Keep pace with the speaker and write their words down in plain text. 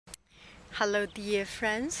Hello dear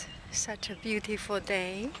friends, such a beautiful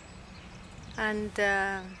day, and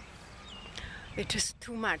it is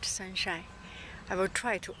too much sunshine. I will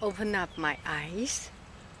try to open up my eyes.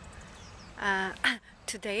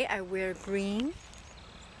 Today I wear green,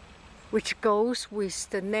 which goes with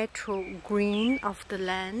the natural green of the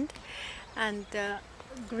land, and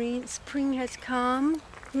green spring has come.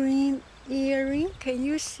 Green earring, can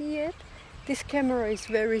you see it? This camera is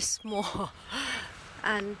very small.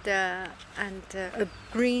 and a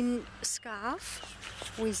green scarf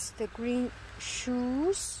with the green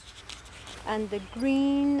shoes and the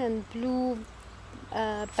green and blue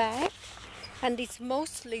bag, and it's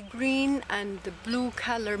mostly green and the blue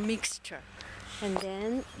color mixture, and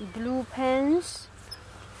then blue pants.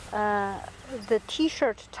 The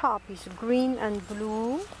t-shirt top is green and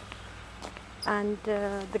blue, and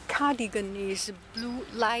the cardigan is blue,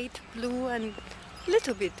 light blue and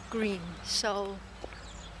little bit green. So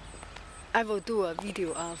I will do a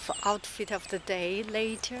video of outfit of the day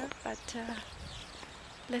later, but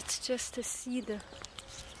let's just see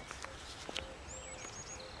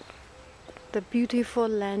the beautiful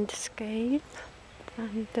landscape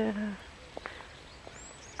and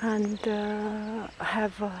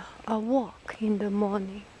have a walk in the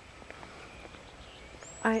morning.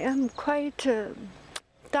 I am quite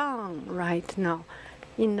down right now,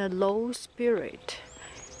 in a low spirit.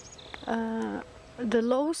 The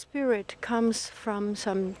low spirit comes from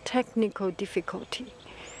some technical difficulty,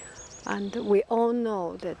 and we all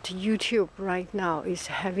know that YouTube right now is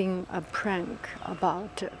having a prank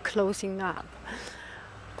about closing up.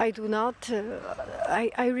 I do not,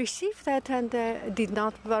 I received that and did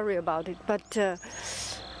not worry about it, but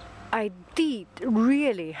I did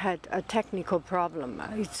really had a technical problem.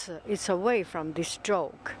 It's away from this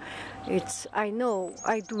joke.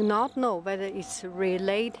 I do not know whether it's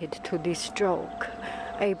related to this joke,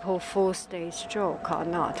 April Fool's Day joke or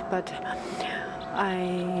not, but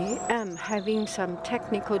I am having some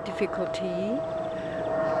technical difficulty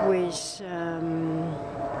with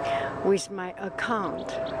my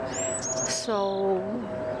account. So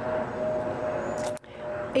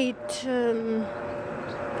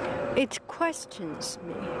it questions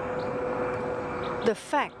me. The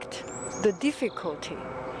fact, the difficulty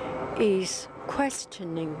is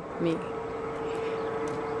questioning me.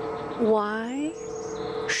 Why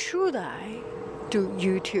should I do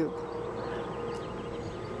YouTube?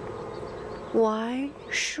 Why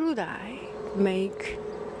should I make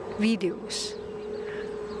videos?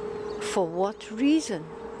 For what reason?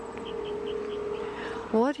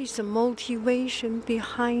 What is the motivation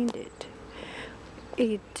behind it?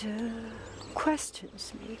 It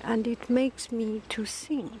questions me, and it makes me to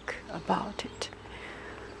think about it.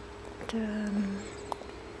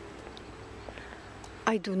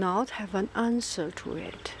 I do not have an answer to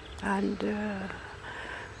it, and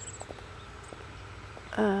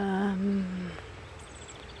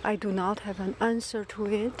I do not have an answer to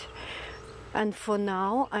it, and for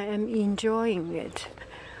now I am enjoying it.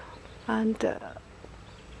 And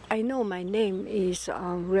I know my name is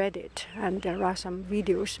on Reddit, and there are some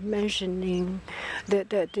videos mentioning that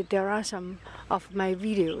there are some of my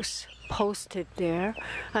videos posted there,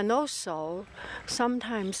 and also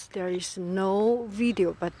sometimes there is no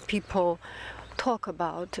video, but people talk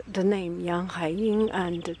about the name Yang Haiying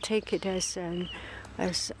and take it as a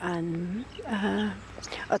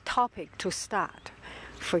topic to start.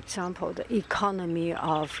 For example, the economy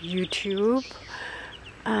of YouTube.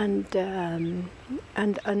 And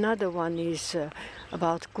another one is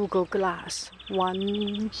about Google Glass.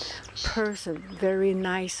 One person very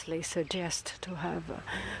nicely suggests to have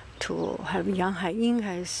Yang Haiying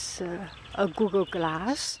as a Google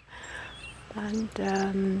Glass, and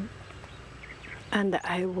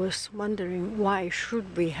I was wondering, why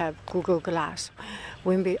should we have Google Glass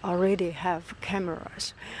when we already have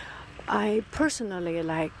cameras? I personally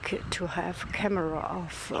like to have camera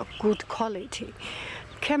of good quality.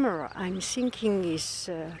 Camera, I'm thinking, is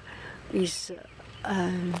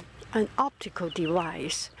an optical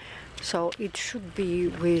device, so it should be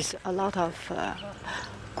with a lot of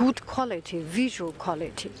good quality, visual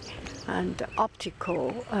quality, and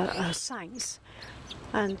optical science.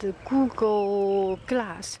 And the Google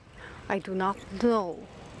Glass, I do not know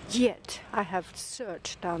yet. I have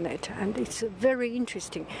searched on it, and it's very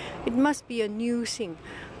interesting. It must be a new thing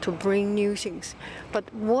to bring new things.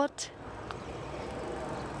 But what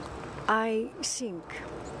I think,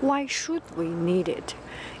 why should we need it?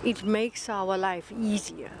 It makes our life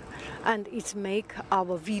easier, and it makes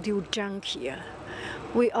our video junkier.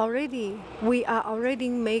 We are already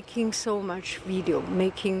making so much video,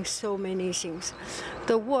 making so many things.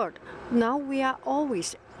 The world, now we are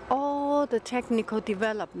always all the technical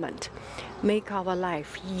development make our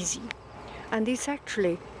life easy. And it's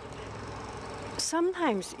actually,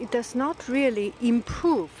 sometimes it does not really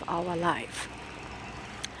improve our life.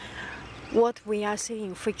 What we are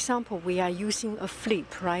saying, for example, we are using a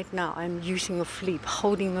flip right now. I'm using a flip,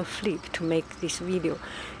 holding a flip to make this video.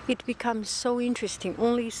 It becomes so interesting.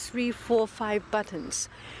 Only 3, 4, 5 buttons,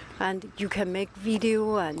 and you can make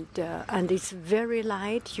video, and it's very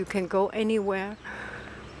light. You can go anywhere.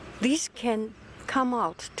 This can come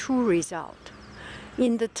out 2 results.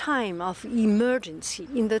 In the time of emergency,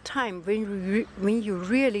 in the time when you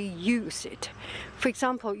really use it. For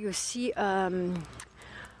example, you see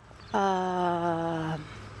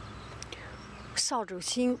扫帚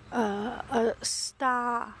星, a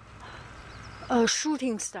star, a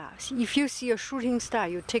shooting star. If you see a shooting star,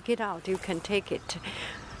 you take it out, you can take it,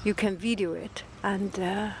 you can video it, and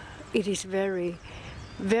it is very,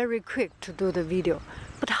 very quick to do the video.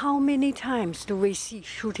 But how many times do we see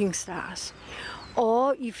shooting stars?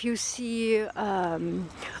 Or if you see a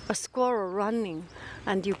squirrel running,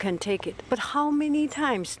 and you can take it. But how many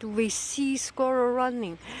times do we see squirrel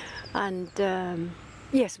running? And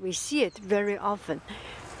yes, we see it very often.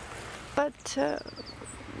 But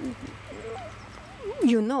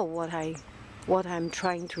you know what I'm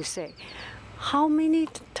trying to say. How many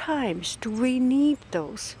times do we need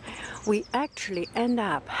those? We actually end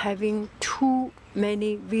up having too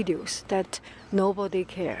many videos that nobody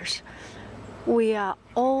cares. We are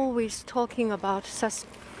always talking about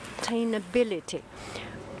sustainability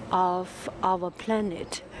of our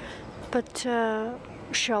planet, but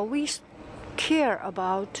shall we care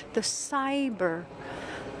about the cyber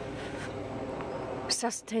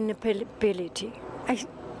sustainability? I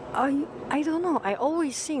don't know. I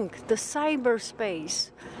always think the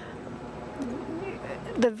cyberspace,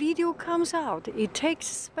 the video comes out, it takes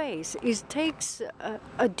space, it takes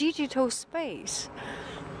a digital space,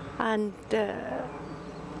 and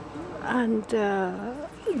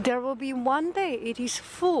there will be one day it is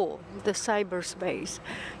full, the cyberspace.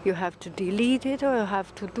 You have to delete it or you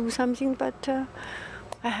have to do something, but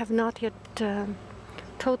I have not yet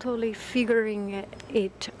totally figuring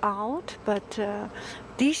it out, but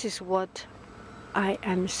this is what I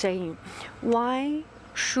am saying. Why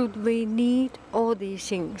should we need all these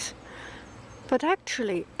things? But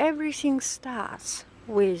actually everything starts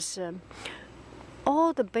with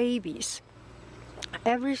all the babies.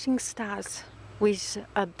 Everything starts with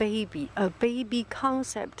a baby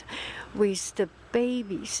concept, with the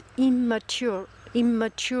baby's immaturity.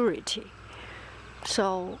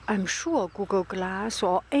 So I'm sure Google Glass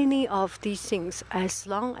or any of these things, as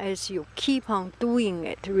long as you keep on doing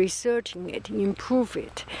it, researching it, improve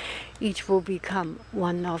it, it will become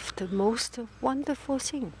one of the most wonderful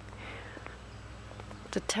things.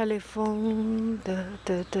 The telephone,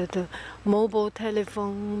 the mobile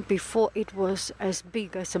telephone, before it was as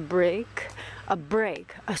big as a brick, a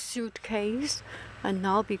suitcase, and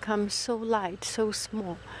now becomes so light, so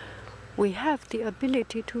small. We have the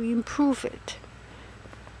ability to improve it.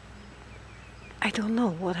 I don't know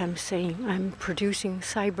what I'm saying. I'm producing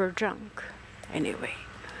cyber junk. Anyway,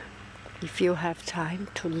 if you have time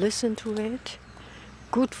to listen to it,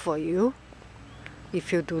 good for you.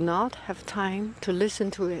 If you do not have time to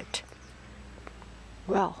listen to it,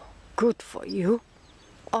 well, good for you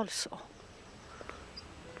also.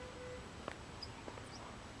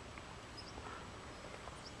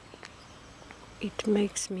 It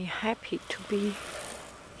makes me happy to be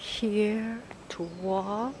here, to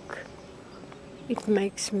walk. It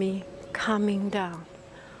makes me calming down.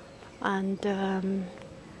 And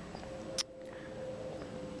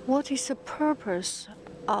what is the purpose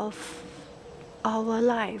of our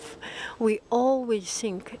life? We always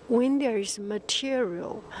think when there is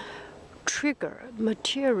material trigger,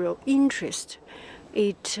 material interest,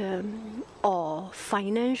 or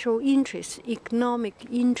financial interest, economic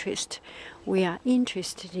interest, we are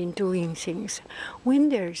interested in doing things. When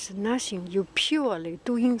there is nothing, you're purely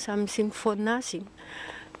doing something for nothing,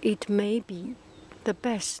 it may be the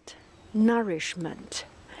best nourishment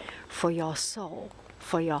for your soul,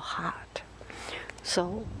 for your heart.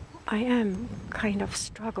 So I am kind of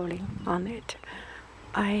struggling on it.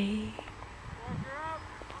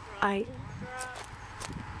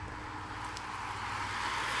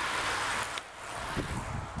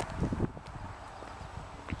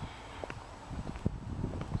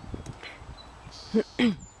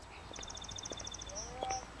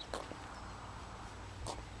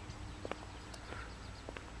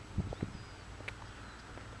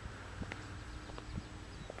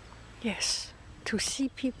 Yes, to see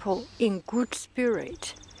people in good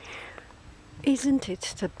spirit, isn't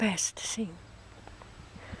it the best thing?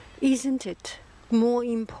 Isn't it more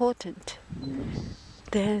important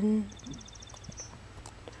than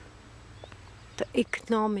the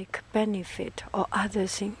economic benefit or other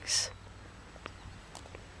things?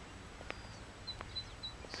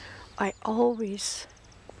 I always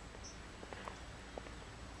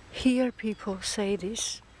hear people say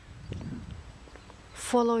this: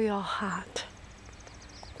 follow your heart,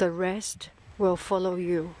 the rest will follow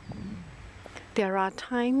you. There are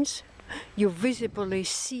times you visibly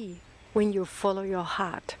see when you follow your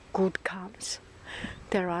heart, good comes.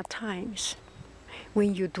 There are times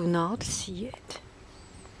when you do not see it.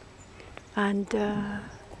 And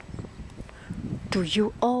do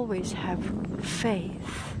you always have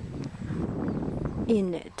faith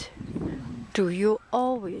in it? Do you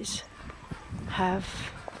always have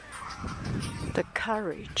the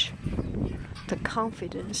courage, the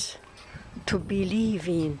confidence to believe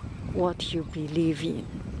in what you believe in?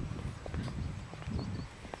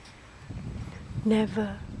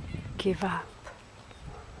 Never give up.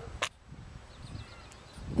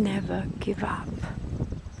 Never give up.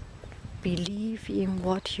 Believe in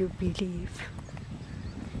what you believe.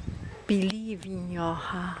 Believe in your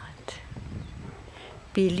heart.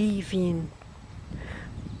 Believe in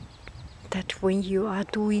that when you are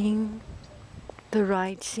doing the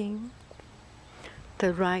right thing,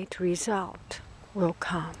 the right result will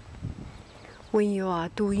come. When you are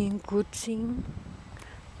doing good thing,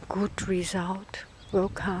 good result will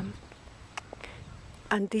come.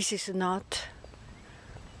 And this is not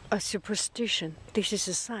a superstition, this is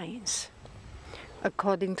a science.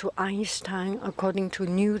 According to Einstein, according to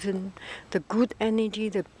Newton, the good energy,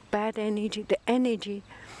 the bad energy, the energy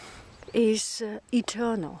is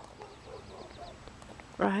eternal,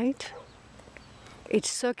 right? It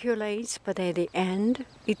circulates, but at the end,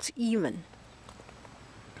 it's even.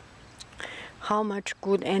 How much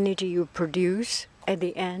good energy you produce at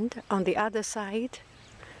the end, on the other side,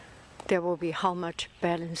 there will be how much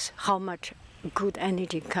balance, how much good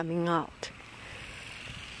energy coming out.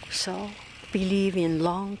 So believe in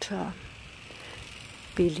long term,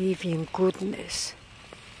 believe in goodness,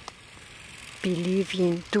 believe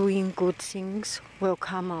in doing good things will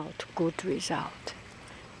come out good result.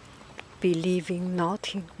 Believe in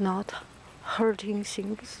not hurting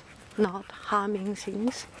things, not harming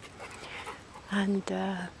things. And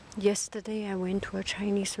yesterday I went to a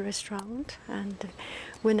Chinese restaurant, and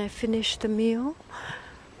when I finished the meal,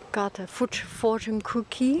 got a fortune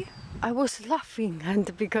cookie. I was laughing,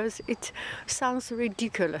 and because it sounds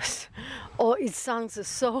ridiculous, or it sounds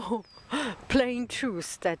so plain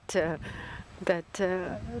truth that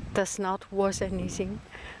does not worth anything.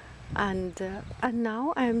 And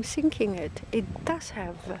now I am thinking it does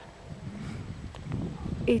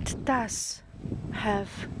have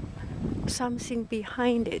something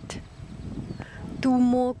behind it. Do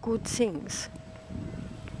more good things.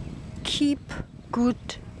 Keep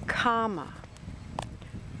good karma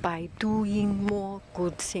by doing more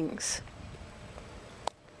good things.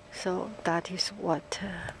 So that is what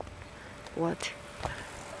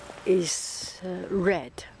is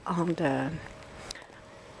read on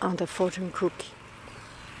the fortune cookie.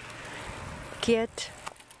 Get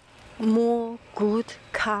more good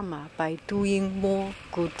karma by doing more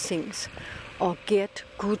good things, or get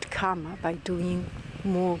good karma by doing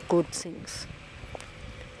more good things.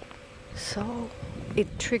 So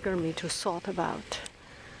it triggered me to thought about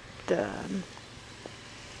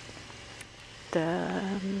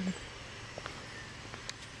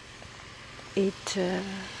it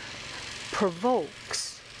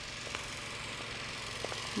provokes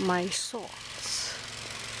my thoughts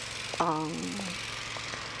on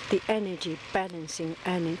the energy, balancing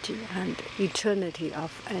energy and eternity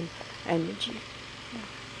of energy.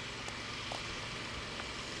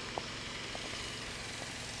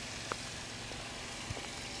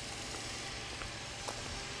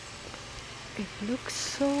 It looks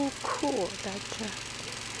so cool, that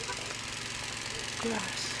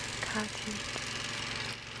grass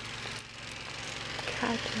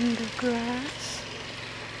cutting the grass.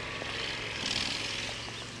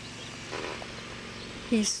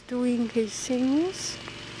 He's doing his things,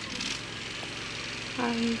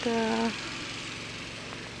 and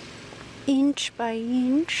inch by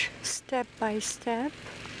inch, step by step,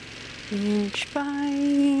 inch by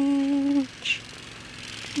inch,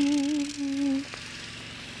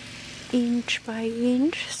 inch by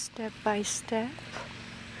inch, step by step,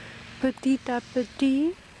 petit à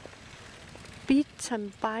petit, bits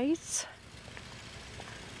and bytes,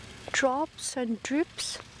 drops and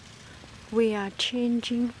drips. We are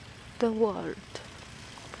changing the world.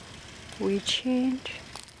 We change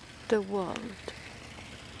the world.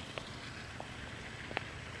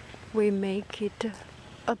 we make it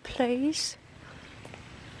a place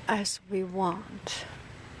as we want,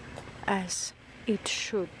 as it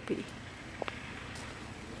should be.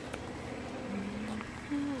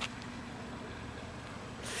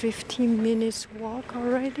 15 minutes walk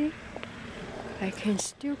already. I can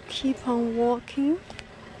still keep on walking.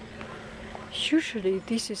 Usually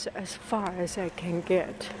this is as far as I can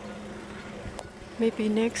get. Maybe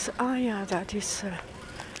next, yeah, that is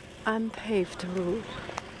unpaved road.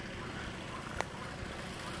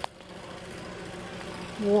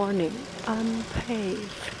 Warning,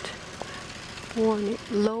 unpaved. Warning,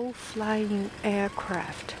 low flying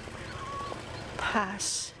aircraft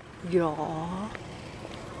pass your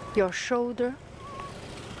shoulder.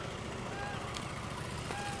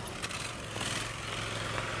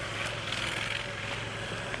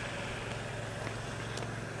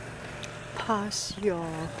 Pass your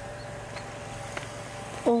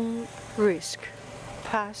own risk.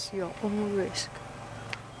 Pass your own risk.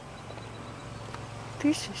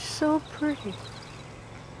 This is so pretty.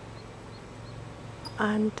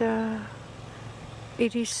 And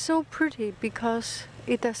it is so pretty because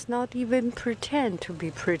it does not even pretend to be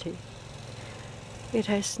pretty. It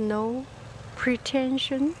has no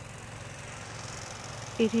pretension.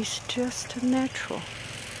 It is just natural.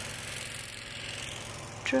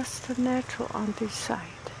 Just natural on this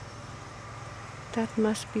side. That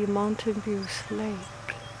must be Mountain View's lake.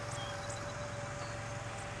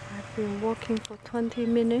 I've been walking for 20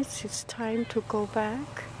 minutes. It's time to go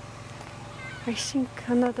back. I think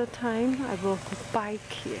another time I will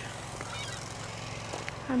bike here.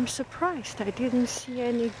 I'm surprised I didn't see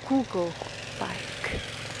any Google bike.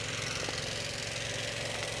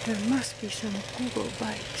 There must be some Google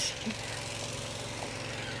bikes here.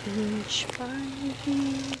 Beach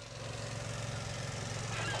bike.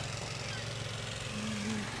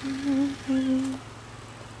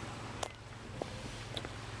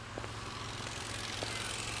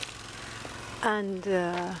 And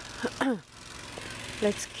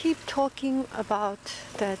let's keep talking about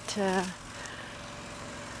that.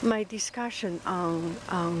 My discussion on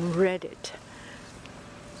Reddit,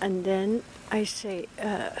 and then I say,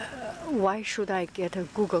 why should I get a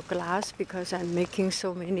Google Glass? Because I'm making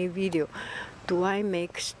so many videos. Do I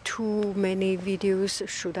make too many videos?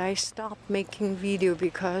 Should I stop making video?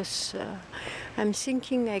 Because I'm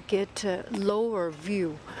thinking I get a lower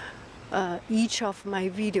view. Each of my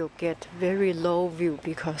video get very low view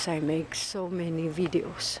because I make so many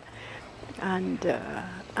videos, and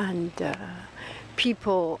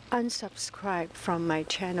people unsubscribe from my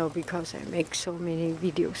channel because I make so many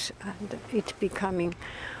videos, and it's becoming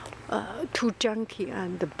too junky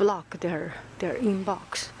and block their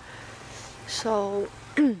inbox. So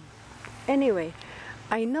anyway,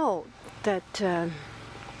 I know that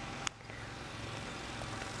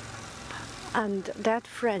and that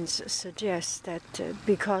friends suggest that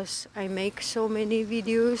because I make so many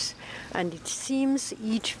videos and it seems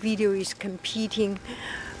each video is competing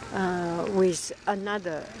with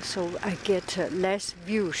another, so I get less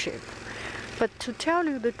viewership. But to tell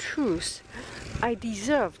you the truth, I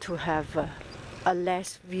deserve to have a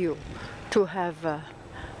less view, to have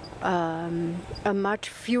a much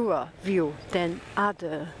fewer view than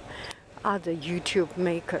other YouTube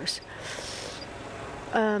makers.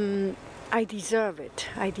 I deserve it.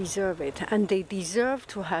 I deserve it, and they deserve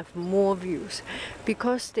to have more views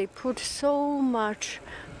because they put so much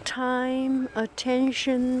time,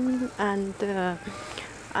 attention, and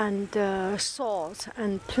thought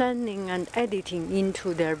and planning and editing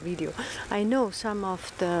into their video. I know some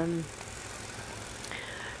of the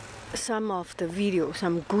video,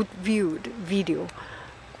 some good viewed video.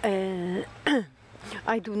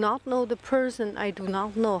 I do not know the person. I do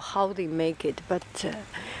not know how they make it, but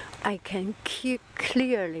I can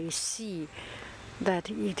clearly see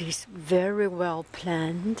that it is very well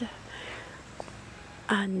planned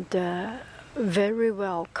and very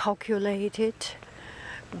well calculated,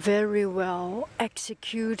 very well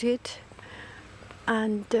executed,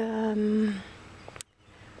 and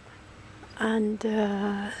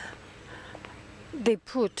they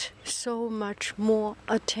put so much more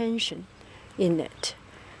attention in it,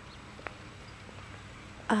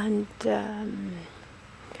 and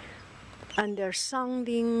their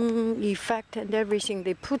sounding effect and everything,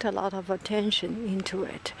 they put a lot of attention into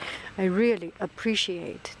it. I really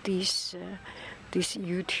appreciate these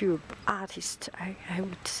YouTube artists, I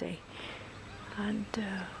would say, and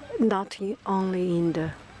not only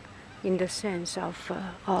in the sense of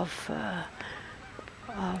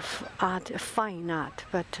art, fine art,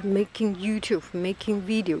 but making YouTube, making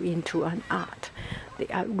video into an art. They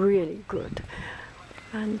are really good,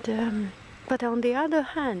 and But on the other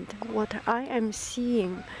hand, what I am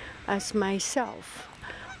seeing as myself,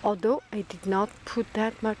 although I did not put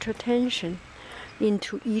that much attention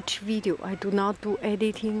into each video, I do not do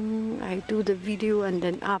editing, I do the video and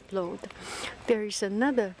then upload. There is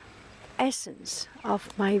another essence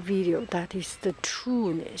of my video, that is the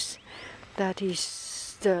trueness, that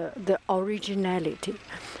is the originality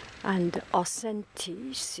and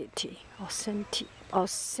authenticity, authenticity.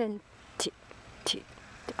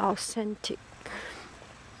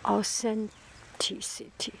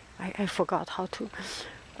 I forgot how to.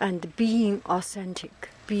 And being authentic,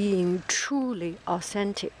 being truly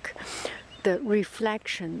authentic, the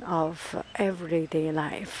reflection of everyday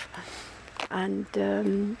life. And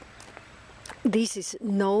this is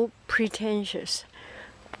no pretentious,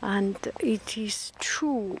 and it is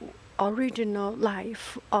true original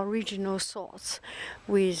life, original thoughts,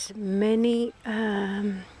 with many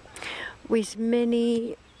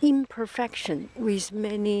imperfection, with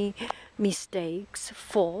many mistakes,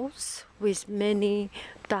 faults, with many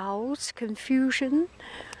doubts, confusion,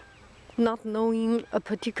 not knowing a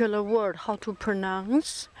particular word how to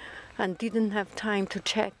pronounce, and didn't have time to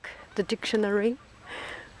check the dictionary.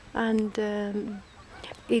 And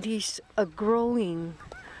it is a growing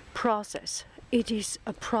process. It is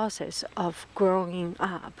a process of growing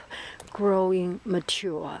up, growing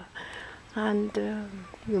mature. And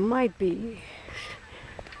you might be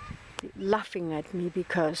laughing at me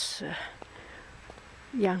because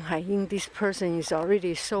Yang Haiying, this person is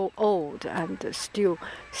already so old and still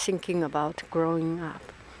thinking about growing up.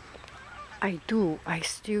 I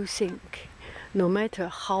still think, no matter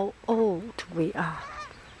how old we are,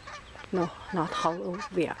 no, not how old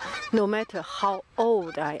we are, no matter how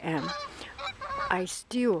old I am, I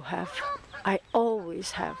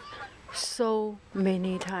always have so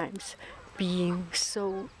many times being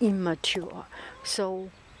so immature, so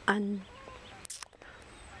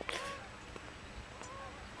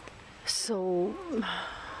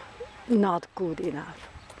not good enough.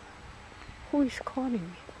 Who is calling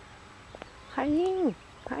me? Haiying,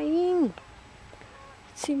 Haiying. It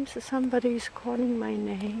seems somebody is calling my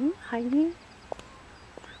name. Haiying.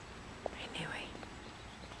 Anyway.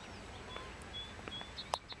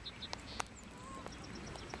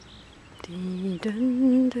 Dee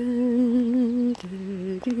dun dun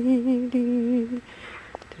dee dee dee.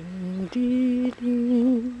 Dun dee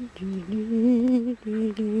dee dee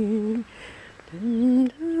dee dee. Dun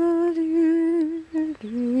da dee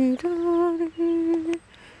dee da dee.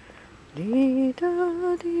 Dee da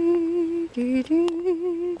dee dee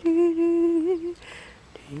dee dee.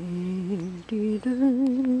 Dee dee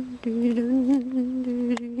dun dee dun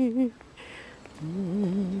dee dee.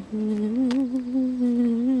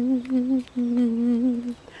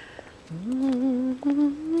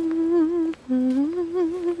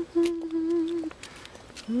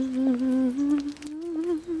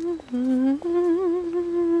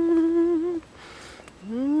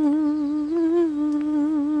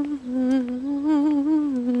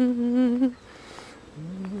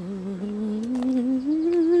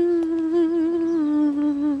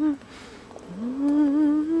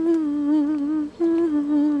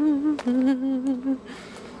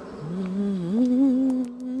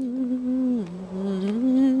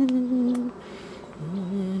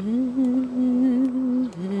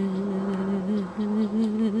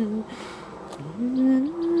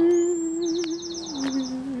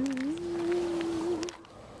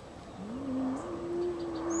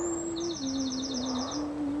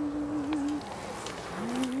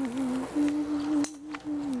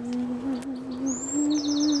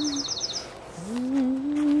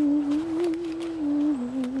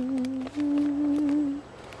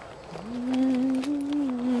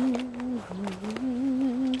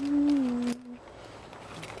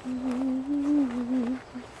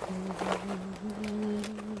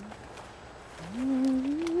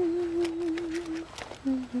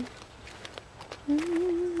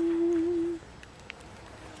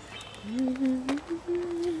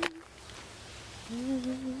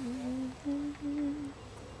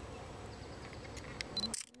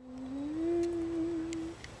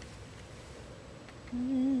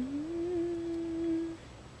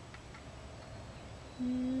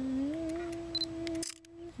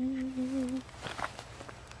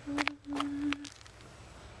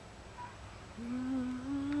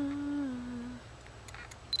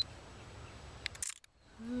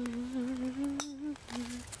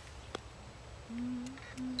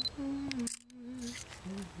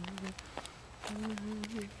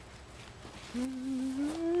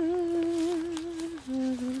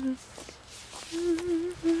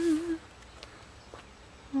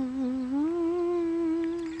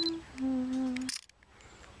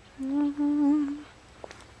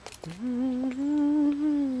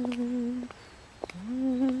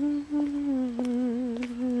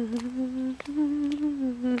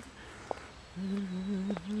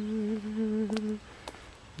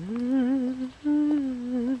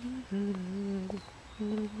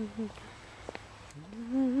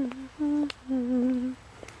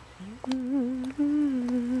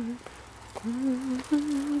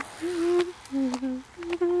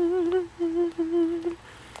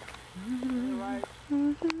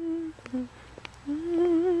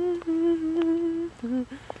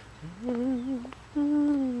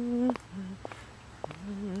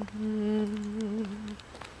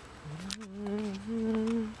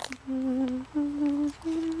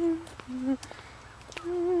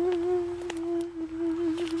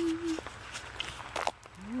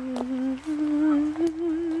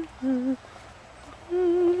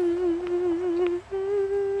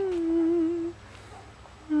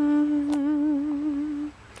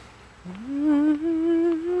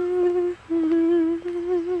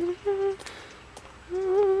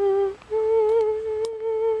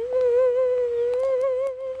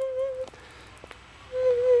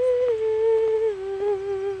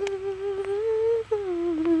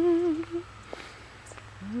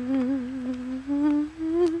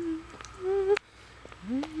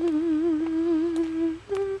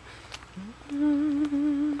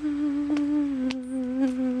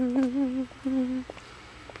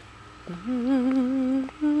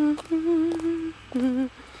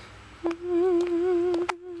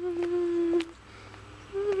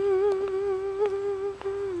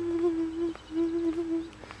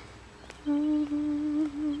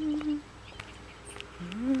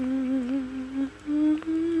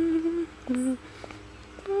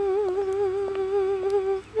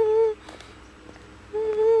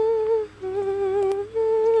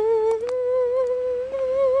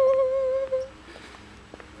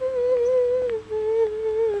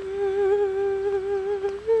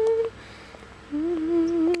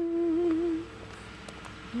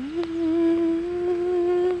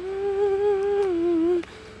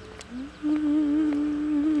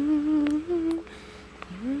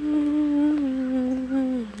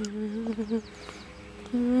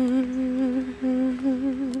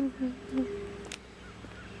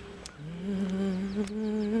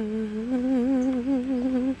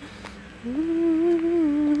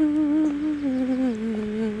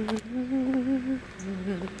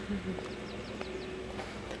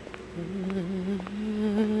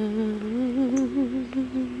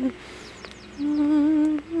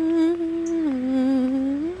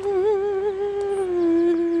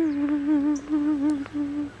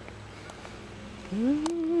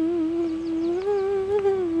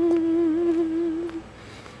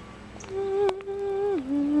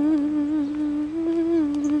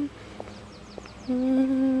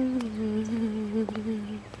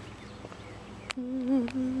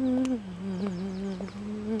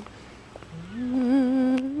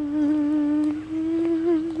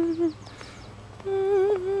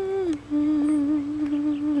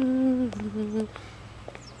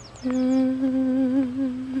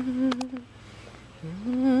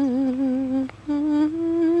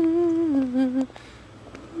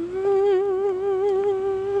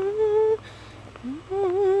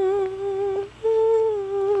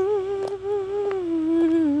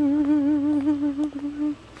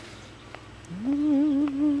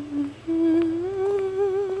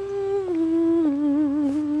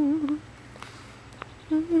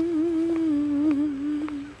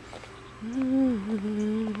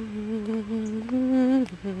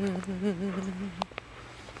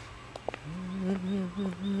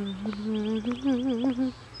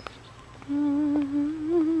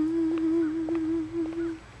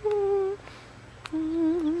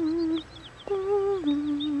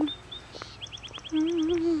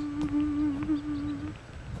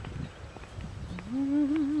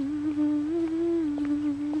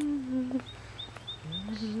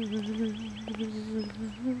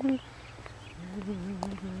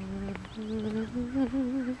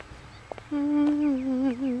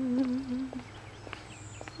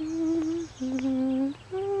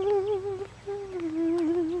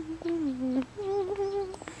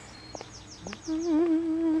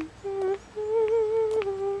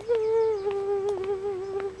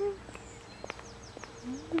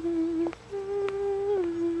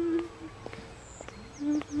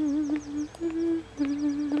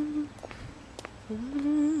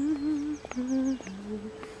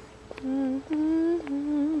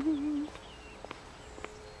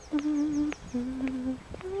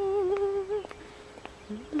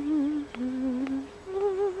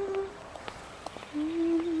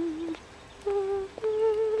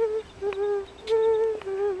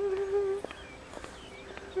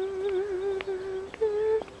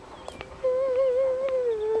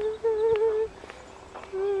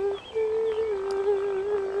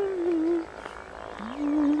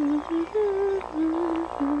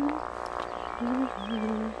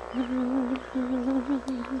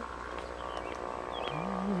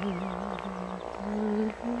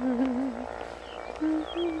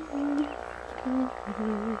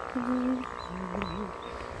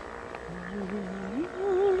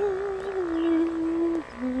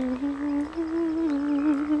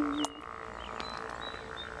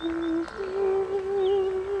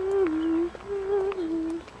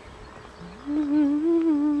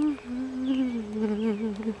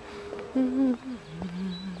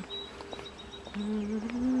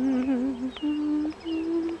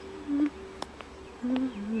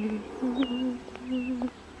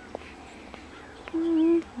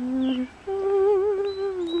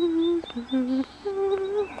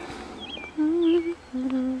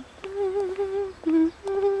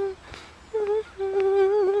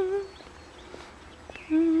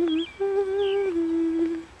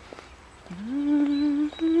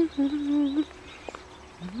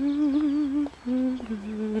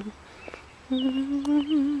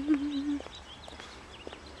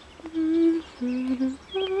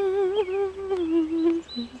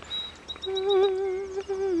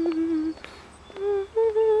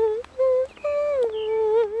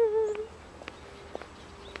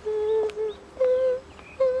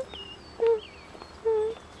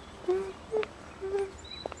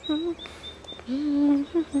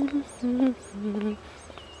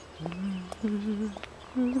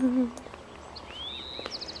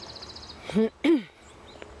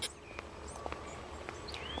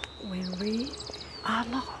 When we are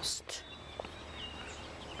lost,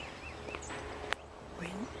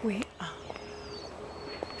 when we are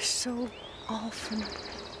so often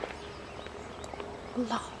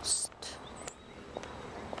lost,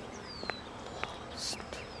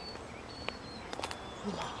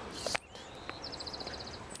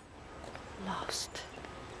 lost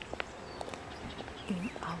in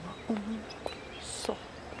our own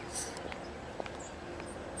thoughts,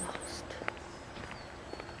 lost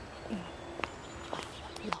in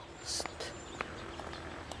our lost.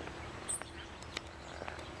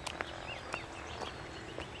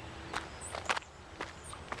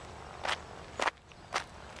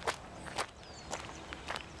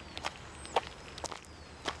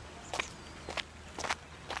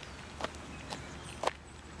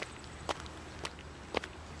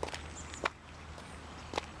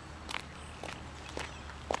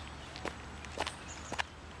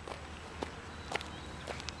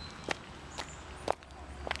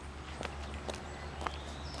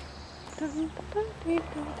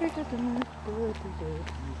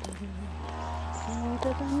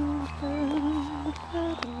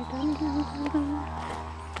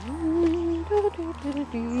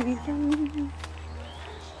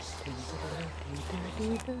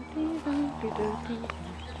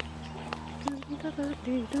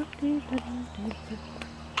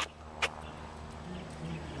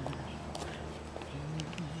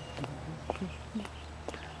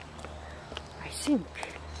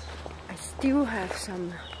 I think still have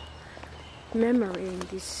some memory in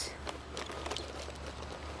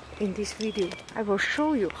this video. I will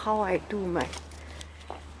show you how I do my.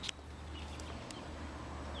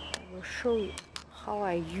 I will show you how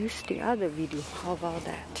I use the other video. How about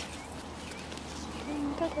that?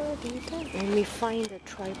 Let me find the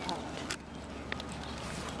tripod.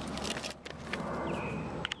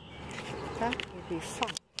 That will be fun.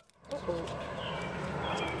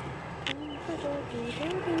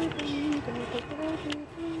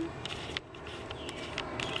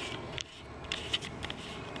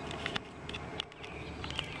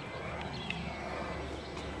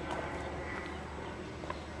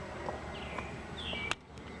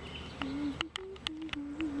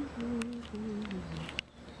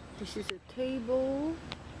 This is a table,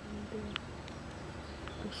 and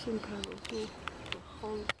I think I will do the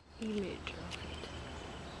whole image of it.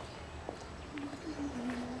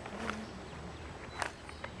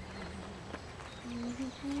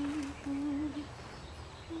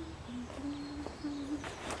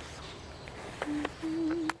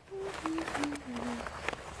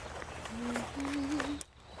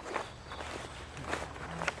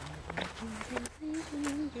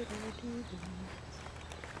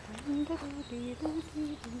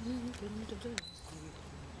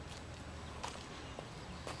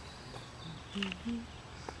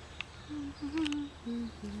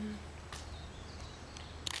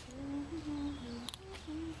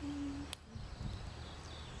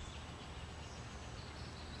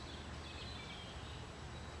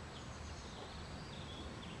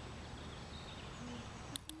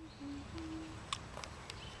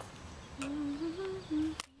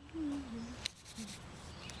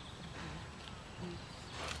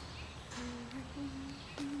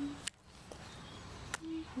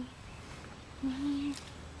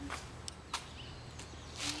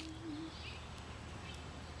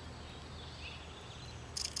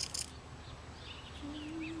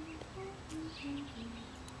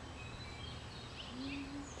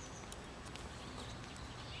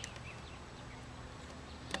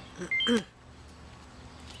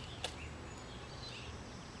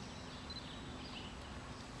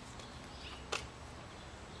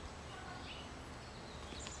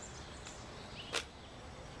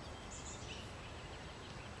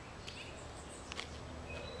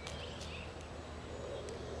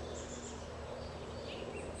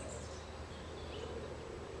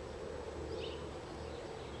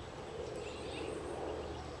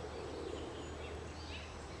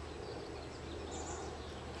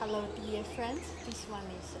 Hello dear friends, this one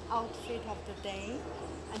is outfit of the day,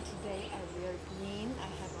 and today I wear green. I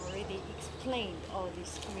have already explained all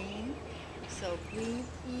this green. So green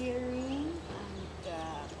earring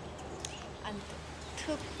and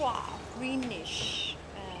turquoise greenish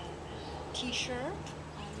t-shirt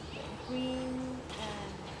and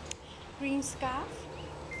green scarf,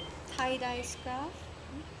 tie-dye scarf.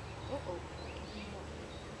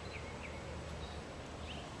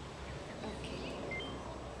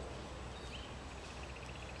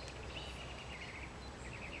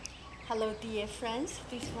 Hello dear friends,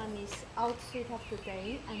 this one is outfit of the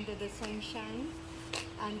day under the sunshine,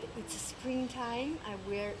 and it's springtime. I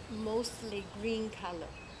wear mostly green color,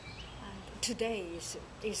 and today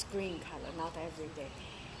is green color, not every day,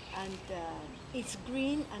 and it's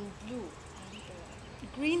green and blue,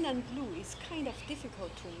 and green and blue is kind of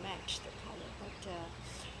difficult to match the color,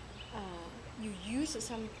 but you use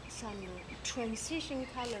some transition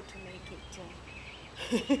color to make it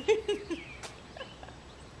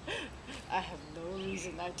I have no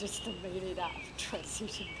reason, I just made it up,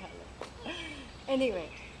 transition color. Anyway,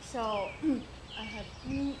 so I have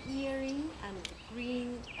green earring and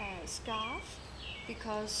green scarf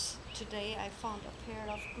because today I found a pair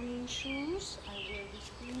of green shoes. I wear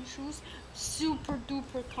these green shoes, super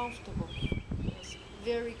duper comfortable. Yes,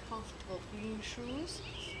 very comfortable green shoes.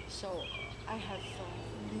 So I have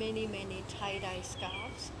many tie-dye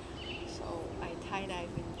scarves. So I tie-dye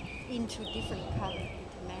into different colors.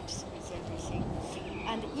 Matches with everything,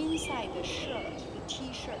 and inside the shirt, the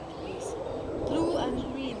t-shirt is blue and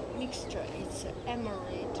green mixture. It's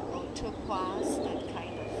emerald or turquoise, that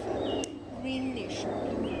kind of greenish,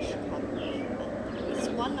 bluish color. And it's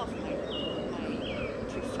one of my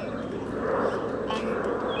preferred color. And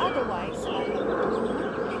otherwise, I have blue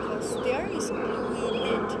because there is blue in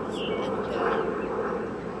it. And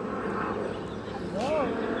hello.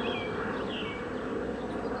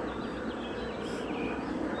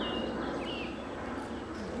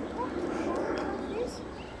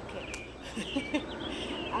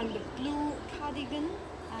 And the blue cardigan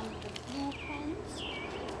and the blue pants.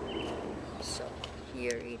 So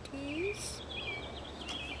here it is.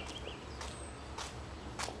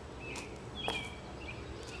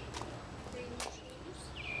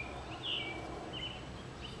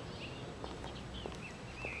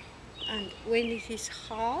 when it is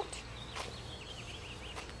hot,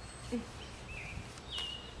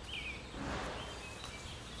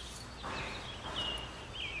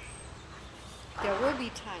 there will be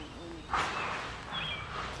time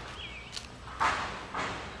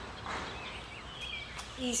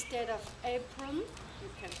instead of apron, you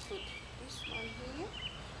can put this one here.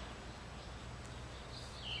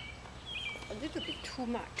 A little bit too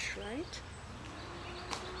much, right?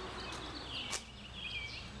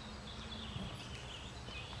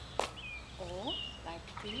 Or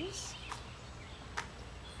like this,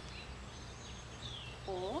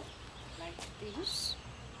 or like this.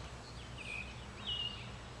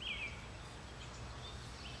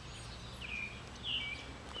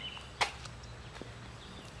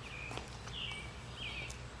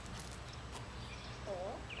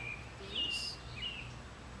 Or this.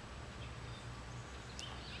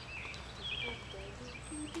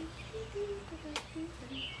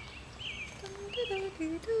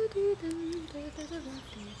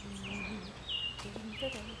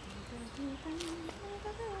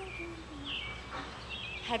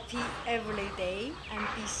 Happy every day and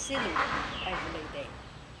be silly every day.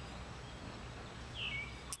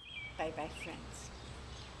 Bye bye, friends.